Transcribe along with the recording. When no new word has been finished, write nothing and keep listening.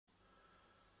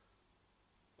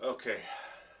Okay,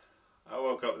 I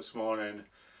woke up this morning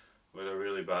with a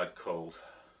really bad cold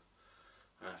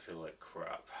and I feel like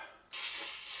crap.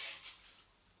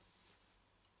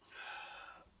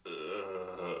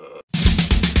 Ugh.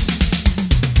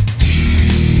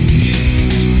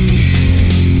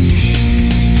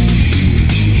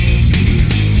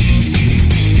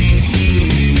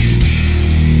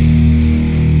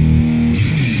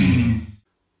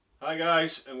 Hi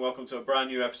guys, and welcome to a brand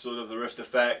new episode of The Rift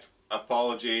Effect.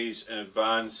 Apologies in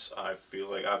advance, I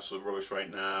feel like absolute rubbish right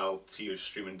now, tears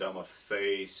streaming down my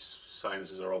face,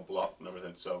 sinuses are all blocked and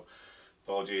everything, so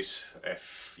apologies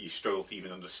if you struggle to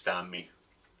even understand me.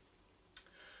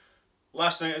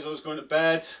 Last night as I was going to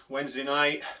bed, Wednesday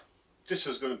night, just as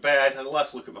I was going to bed, I had a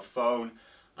last look at my phone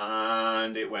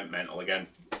and it went mental again.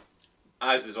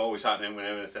 As is always happening when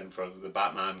anything for the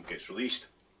Batman gets released.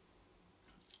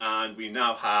 And we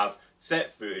now have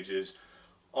set footages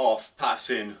of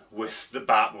passing with the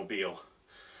Batmobile.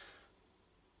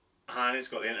 And it's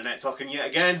got the internet talking yet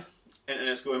again.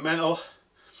 Internet's going mental.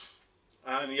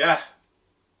 And yeah,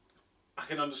 I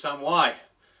can understand why.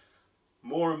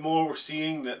 More and more we're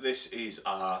seeing that this is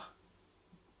a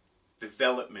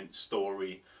development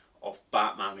story of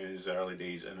Batman in his early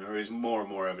days, and there is more and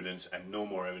more evidence, and no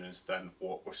more evidence than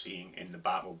what we're seeing in the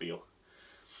Batmobile.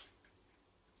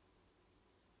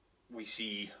 We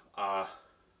see a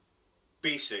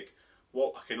basic,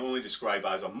 what I can only describe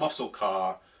as a muscle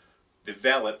car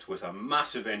developed with a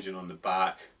massive engine on the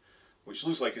back, which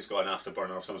looks like it's got an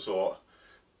afterburner of some sort,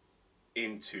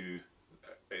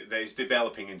 that is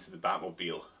developing into the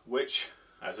Batmobile, which,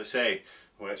 as I say,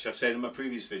 which I've said in my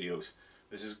previous videos,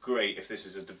 this is great if this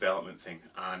is a development thing.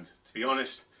 And to be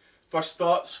honest, first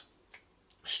thoughts,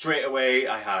 straight away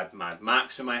I had Mad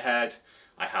Max in my head.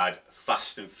 I had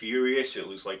Fast and Furious. It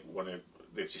looks like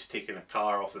they've just taken a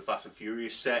car off the Fast and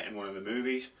Furious set in one of the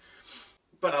movies.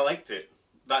 But I liked it.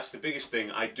 That's the biggest thing.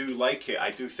 I do like it.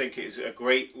 I do think it is a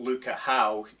great look at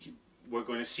how we're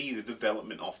going to see the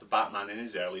development of the Batman in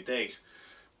his early days.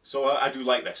 So I do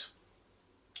like this.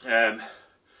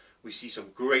 We see some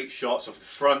great shots of the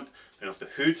front and of the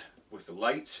hood with the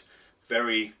lights.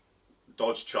 Very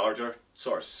Dodge Charger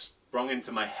sort of sprung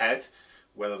into my head.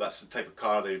 Whether that's the type of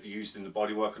car they've used in the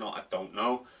bodywork or not, I don't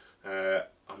know.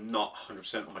 I'm not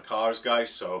 100% on my cars, guys,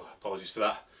 so apologies for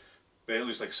that. But it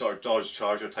looks like a sort of Dodge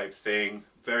Charger type thing,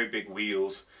 very big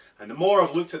wheels. And the more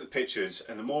I've looked at the pictures,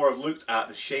 and the more I've looked at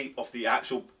the shape of the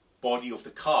actual body of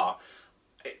the car,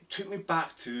 it took me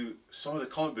back to some of the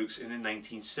comic books in the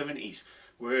 1970s,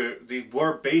 where they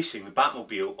were basing the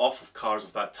Batmobile off of cars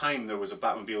of that time. There was a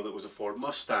Batmobile that was a Ford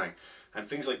Mustang, and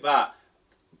things like that.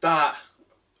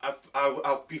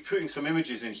 I'll be putting some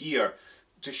images in here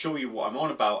to show you what I'm on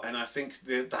about, and I think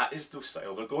that is the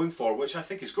style they're going for, which I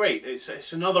think is great.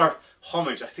 It's another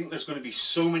homage. I think there's going to be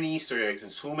so many Easter eggs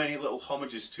and so many little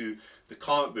homages to the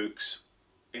comic books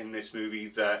in this movie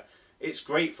that it's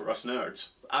great for us nerds.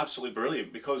 Absolutely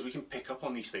brilliant, because we can pick up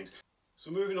on these things. So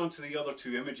moving on to the other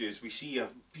two images, we see a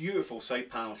beautiful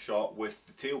side panel shot with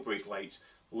the tail brake lights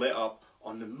lit up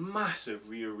on the massive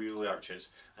rear wheel arches.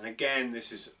 And again,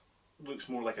 this looks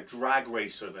more like a drag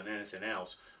racer than anything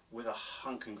else, with a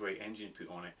hunking great engine put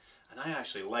on it. And I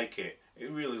actually like it.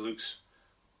 It really looks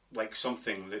like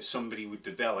something that somebody would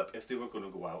develop if they were going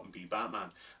to go out and be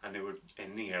Batman, and they were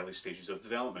in the early stages of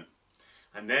development.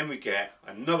 And then we get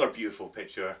another beautiful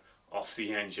picture of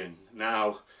the engine.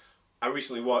 Now, I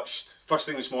recently watched, first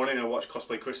thing this morning, I watched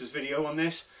Cosplay Chris's video on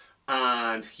this,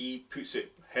 and he puts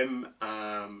it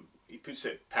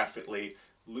perfectly.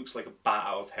 Looks like a bat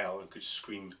out of hell and could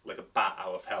scream like a bat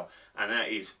out of hell, and that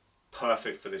is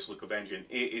perfect for this look of engine.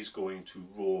 It is going to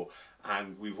roar,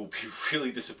 and we will be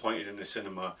really disappointed in the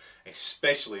cinema,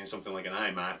 especially in something like an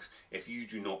IMAX, if you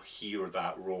do not hear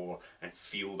that roar and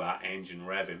feel that engine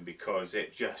revving, because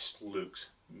it just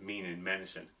looks mean and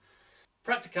menacing.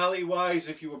 Practicality wise,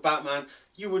 if you were Batman,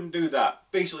 you wouldn't do that,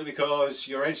 basically because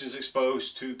your engine's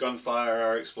exposed to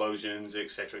gunfire, explosions,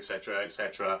 etc, etc,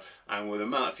 etc, and with the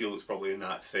amount of fuel that's probably in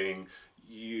that thing,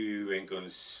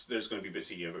 there's going to be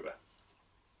bits of you everywhere.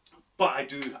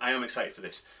 But I am excited for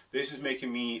this. This is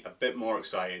making me a bit more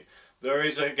excited. There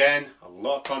is, again, a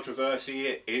lot of controversy.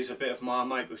 It is a bit of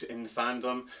Marmite in the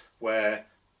fandom, where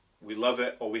we love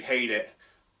it or we hate it.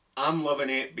 I'm loving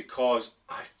it because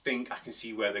I think I can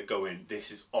see where they're going.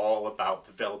 This is all about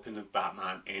developing the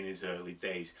Batman in his early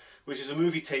days, which is a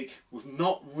movie take we've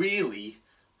not really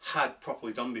had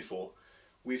properly done before.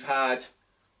 We've had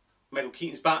Michael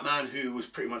Keaton's Batman, who was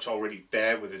pretty much already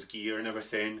there with his gear and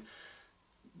everything.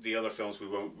 The other films we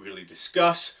won't really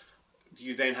discuss.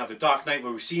 You then have The Dark Knight,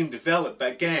 where we see him develop,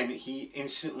 but again, he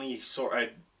instantly sort of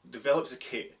develops a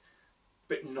kit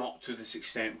but not to this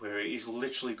extent where it is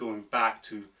literally going back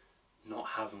to not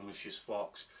having Lucius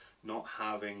Fox, not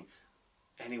having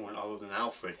anyone other than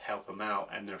Alfred help him out,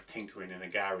 and they're tinkering in a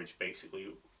garage basically,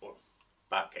 or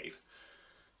Batcave.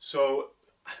 So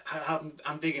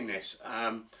I'm digging this.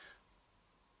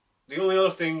 The only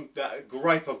other thing, that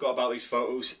gripe I've got about these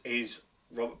photos is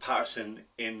Robert Pattinson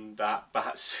in that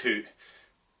bat suit.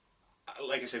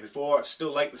 Like I said before, I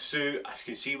still like the suit. I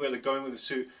can see where they're going with the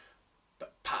suit,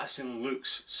 but Pattinson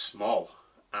looks small.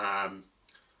 And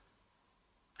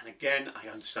again, I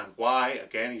understand why.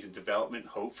 Again, he's in development.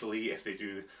 Hopefully, if they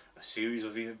do a series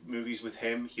of movies with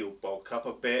him, he'll bulk up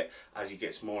a bit as he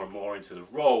gets more and more into the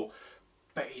role.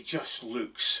 But he just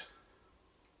looks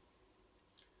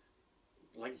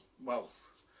like, well,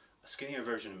 a skinnier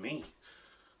version of me.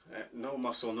 No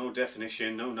muscle, no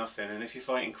definition, no nothing. And if you're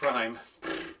fighting crime,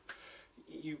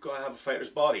 you've got to have a fighter's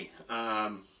body.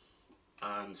 And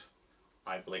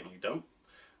I blatantly don't.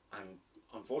 And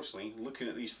unfortunately, looking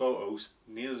at these photos,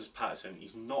 neither does Pattinson.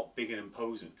 He's not big and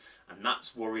imposing. And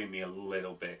that's worrying me a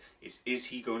little bit. Is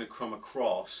he going to come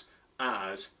across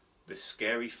as the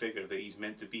scary figure that he's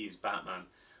meant to be as Batman?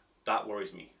 That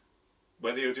worries me.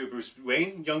 Whether you'll do Bruce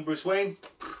Wayne, young Bruce Wayne,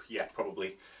 yeah,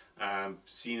 probably.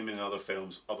 Seen him in other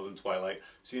films other than Twilight.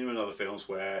 Seen him in other films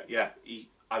where, yeah,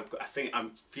 I think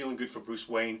I'm feeling good for Bruce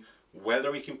Wayne.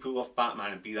 Whether he can pull off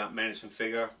Batman and be that menacing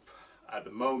figure, at the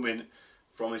moment,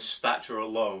 from his stature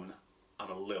alone,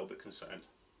 I'm a little bit concerned.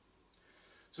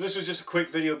 So this was just a quick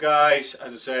video, guys.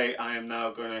 As I say, I am now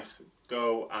going to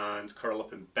go and curl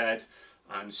up in bed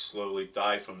and slowly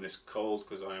die from this cold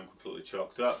because I am completely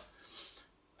choked up.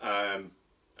 And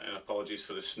apologies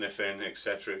for the sniffing,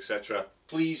 etc, etc.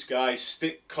 Please, guys,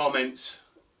 stick comments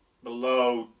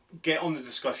below. Get on the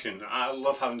discussion. I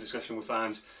love having discussion with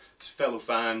fans, fellow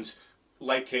fans.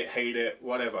 Like it, hate it,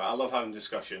 whatever. I love having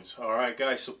discussions. Alright,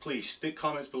 guys, so please stick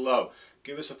comments below.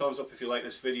 Give us a thumbs up if you like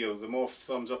this video. The more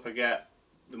thumbs up I get,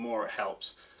 the more it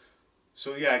helps.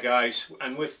 So yeah, guys,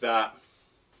 and with that,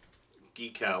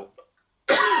 geek out.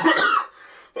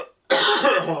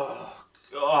 Oh,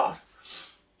 God.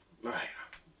 Right.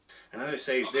 And as I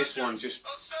say, this one just...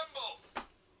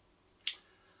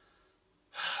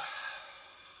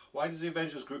 Why does the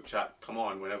Avengers group chat come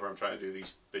on whenever I'm trying to do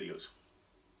these videos?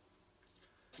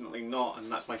 Definitely not,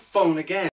 and that's my phone again.